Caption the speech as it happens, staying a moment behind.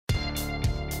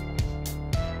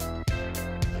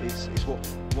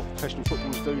what professional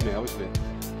footballers do now, isn't it?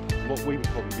 What we would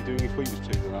probably be doing if we was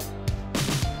 2-0 up.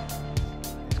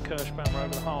 It's Kirschbaumer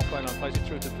over the halfway line, plays it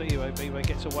through to Viwe. Viwe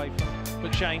gets away from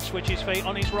but Shane switches feet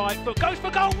on his right foot, goes for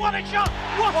goal. What a shot!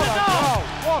 What a goal!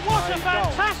 What a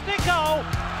fantastic goal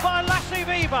by Lassie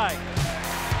Viwe.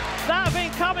 That had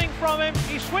been coming from him.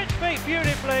 He switched feet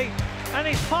beautifully and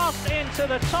he's passed into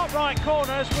the top right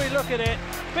corner as we look at it,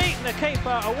 beating the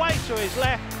keeper away to his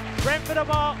left. Brentford are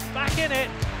back in it,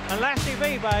 and Lassie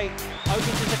Viwe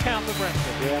opens his account for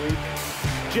Brentford. Yeah, I mean,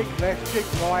 jig left, jig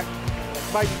right,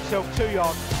 made himself 2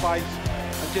 yards of space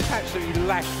and just absolutely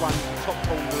lashed one to the top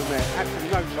corner of the net. Absolutely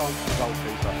no chance for the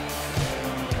goalkeeper.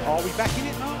 Are we back in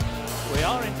it now? We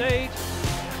are indeed.